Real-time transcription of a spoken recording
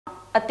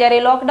અત્યારે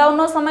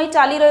લોકડાઉનનો સમય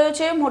ચાલી રહ્યો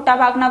છે।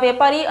 મોટાભાગના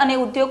વેપારી અને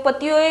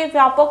ઉદ્યોગપતિઓએ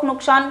વ્યાપક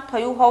નુકસાન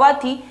થયું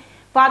હોવાથી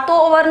વાતો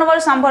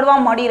અવારનવાર સાંભળવા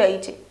મળી રહી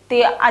છે। તે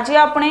આજે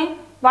આપણે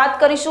વાત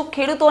કરીશું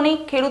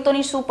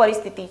ખેડૂતોની શું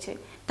પરિસ્થિતિ છે।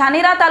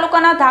 ધાનેરા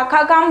તાલુકાના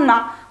ધાખા ગામના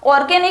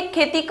ઓર્ગેનિક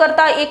ખેતી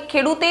કરતા એક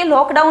ખેડૂતે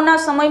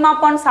લોકડાઉનના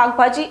સમયમાં પણ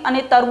શાકભાજી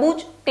અને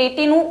તરબૂચ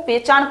ટેટીનું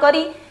વેચાણ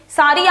કરી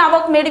સારી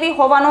આવક મેળવી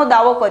હોવાનો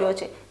દાવો કર્યો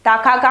છે।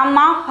 ધાખા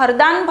ગામમાં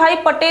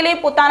હરદાનભાઈ પટેલે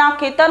પોતાના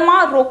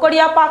ખેતરમાં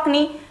રોકડિયા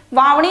પાકની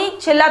વાવણી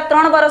છેલ્લા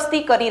 3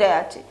 વર્ષથી કરી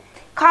રહ્યા છે।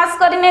 ખાસ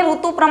કરીને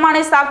ઋતુ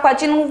પ્રમાણે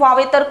શાકભાજીનું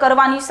વાવેતર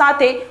કરવાની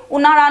સાથે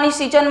ઉનાળાની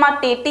સિઝનમાં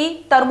ટેટી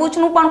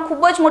તરબૂચનું પણ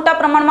ખૂબ જ મોટા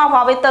પ્રમાણમાં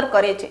વાવેતર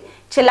કરે છે।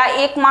 છેલ્લા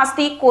 1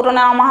 માસથી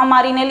કોરોના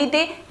મહામારીને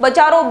લીધે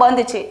બજારો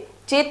બંધ છે,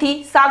 જેથી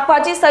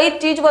શાકભાજી સહિત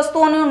ચીજ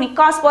વસ્તુઓની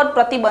નિકાસ પર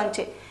પ્રતિબંધ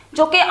છે।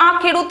 જોકે આ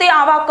ખેડૂતે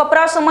આવા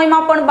કપરા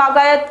સમયમાં પણ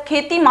બાગાયત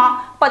ખેતીમાં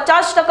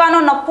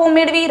 50% નફો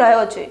મેળવી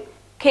રહ્યો છે।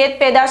 ખેત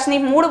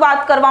પેદાશની મૂળ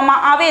વાત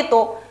કરવામાં આવે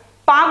તો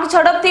પાક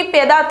ઝડપથી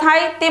પેદા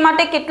થાય તે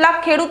માટે કેટલાક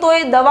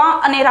ખેડૂતોએ દવા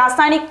અને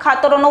રાસાયણિક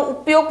ખાતરોનો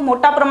ઉપયોગ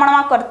મોટા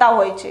પ્રમાણમાં કરતા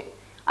હોય છે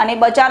અને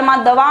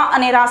બજારમાં દવા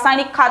અને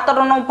રાસાયણિક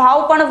ખાતરોનો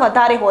ભાવ પણ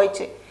વધારે હોય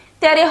છે।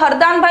 ત્યારે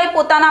હરદાનભાઈ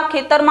પોતાના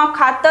ખેતરમાં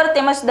ખાતર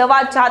તેમજ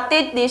દવા જાતે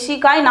જ દેશી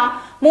ગાયના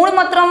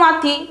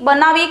મૂળમૂત્રમાંથી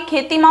બનાવી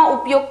ખેતીમાં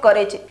ઉપયોગ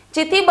કરે છે,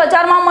 જેથી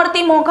બજારમાં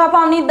મળતી મોંઘા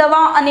ભાવની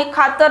દવા અને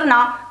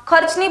ખાતરના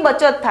ખર્ચની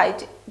બચત થાય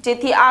છે।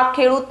 જેથી આ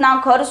ખેડૂતના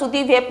ઘર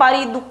સુધી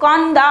વેપારી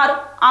દુકાનદાર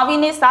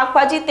આવીને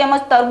શાકભાજી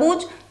તેમજ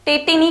તરબૂચ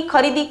ટેટીની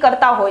ખરીદી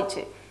કરતા હોય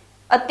છે।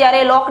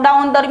 અત્યારે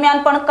લોકડાઉન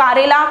દરમિયાન પણ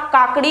કારેલા,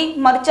 કાકડી,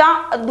 મરચા,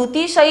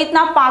 દૂધી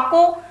સહિતના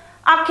પાકો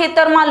આ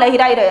ખેતરમાં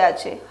લહેરાઈ રહ્યા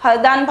છે।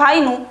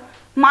 હરદાનભાઈનું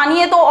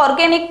માનીએ તો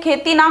ઓર્ગેનિક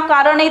ખેતીના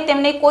કારણે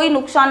તેમને કોઈ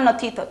નુકસાન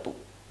નથી થતું।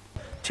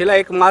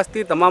 છેલ્લા 1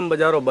 માસથી તમામ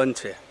બજારો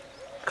બંધ છે।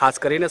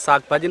 ખાસ કરીને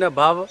શાકભાજીના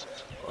ભાવ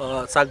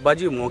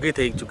શાકભાજી મોંઘી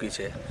થઈ ચૂકી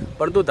છે,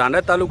 પરંતુ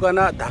ધાનેરા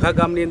તાલુકાના ધાખા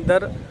ગામની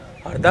અંદર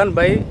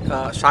હરદાનભાઈ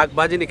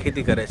શાકભાજીની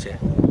ખેતી કરે છે,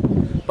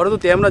 પરંતુ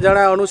તેમના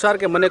જણાવ્યા અનુસાર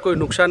કે મને કોઈ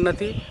નુકસાન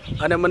નથી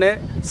અને મને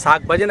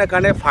શાકભાજીના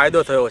કારણે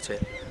ફાયદો થયો છે।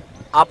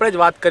 આપણે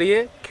જ વાત કરીએ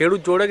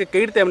ખેડૂત જોડે કે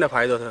કઈ રીતે એમને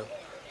ફાયદો થયો।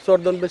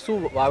 હરદાનભાઈ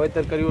શું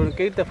વાવેતર કર્યું અને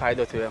કઈ રીતે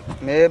ફાયદો થયો?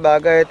 મેં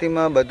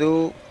બાગાયતીમાં બધું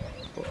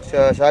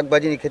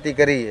શાકભાજીની ખેતી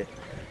કરી છે।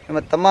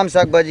 એમાં તમામ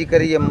શાકભાજી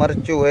કરી છે।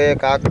 મરચું છે,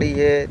 કાકડી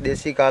છે,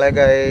 દેશી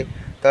કાળેગા છે,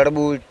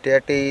 તરબૂચ,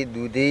 ટેટી,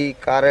 દૂધી,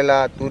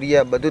 કારેલા,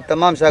 તુરિયા બધું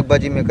તમામ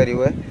શાકભાજી મેં કર્યું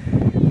હોય।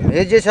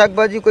 મેં જે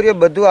શાકભાજી કર્યું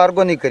હોય બધું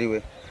ઓર્ગેનિક કર્યું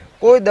હોય,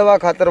 કોઈ દવા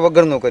ખાતર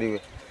વગરનું કર્યું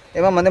હોય।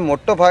 એમાં મને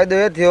મોટો ફાયદો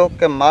એ થયો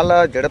કે માલ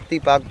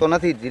ઝડપથી પાકતો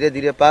નથી, ધીરે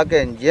ધીરે પાકે।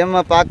 જેમ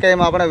પાકે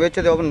એમાં આપણે વેચે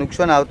તો આપણે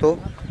નુકસાન આવતું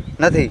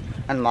નથી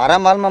અને મારા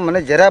માલમાં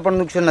મને જરા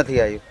પણ નુકસાન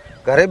નથી આવ્યું।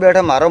 ઘરે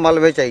બેઠા મારો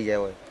માલ વેચાઈ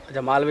જાય હોય।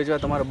 અચ્છા, માલ વેચવા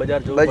તમારે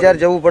બજાર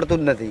જવું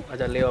પડતું જ નથી।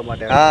 અચ્છા, લેવા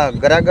માટે? હા,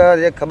 ગ્રાહક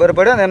જે ખબર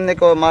પડે ને એમને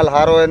કહો માલ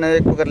સારો હોય ને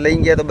એક વખત લઈ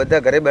ગયા તો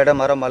બધા ઘરે બેઠા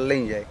મારો માલ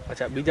લઈ જાય।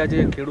 અચ્છા, બીજા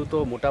જે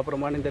ખેડૂતો મોટા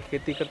પ્રમાણની અંદર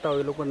ખેતી કરતા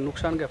હોય એ લોકોને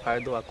નુકસાન કે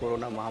ફાયદો આ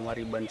કોરોના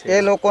મહામારી બંધ છે?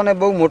 એ લોકોને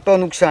બહુ મોટો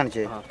નુકસાન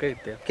છે। કઈ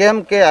રીતે?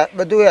 કેમ કે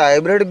બધું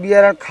હાઇબ્રિડ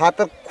બિયારણ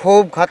ખાતર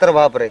ખૂબ ખાતર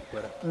વાપરે,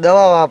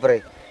 દવા વાપરે।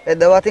 એ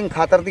દવાથી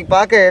ખાતરથી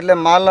પાકે એટલે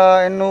માલ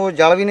એનું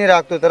જાળવી નહીં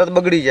રાખતું, તરત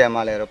બગડી જાય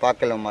માલ, એનો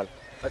પાકેલો માલ।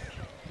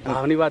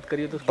 ભાવની વાત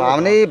કરીએ તો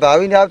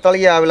ભાવીને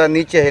તળિયે આવેલા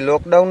નીચે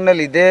લોકડાઉનને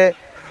લીધે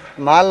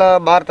માલ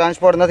બહાર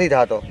ટ્રાન્સપોર્ટ નથી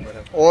થતો।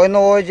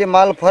 ઓયનો હોય જે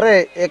માલ ફરે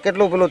એ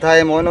કેટલું પેલું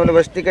થાય, એમ ઓયનો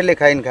વસ્તી કેટલી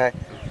ખાઈને ખાય,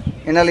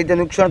 એના લીધે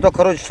નુકસાન તો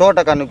ખરું જ,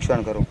 100%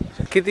 નુકસાન ખરું।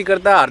 ખેતી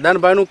કરતા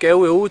હરદાનભાઈનું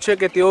કહેવું એવું છે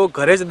કે તેઓ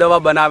ઘરે જ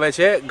દવા બનાવે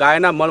છે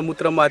ગાયના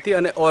મળમૂત્રમાંથી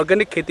અને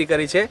ઓર્ગેનિક ખેતી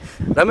કરી છે।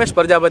 Ramesh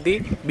Prajapati,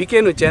 BK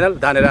news channel,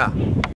 Dhanera.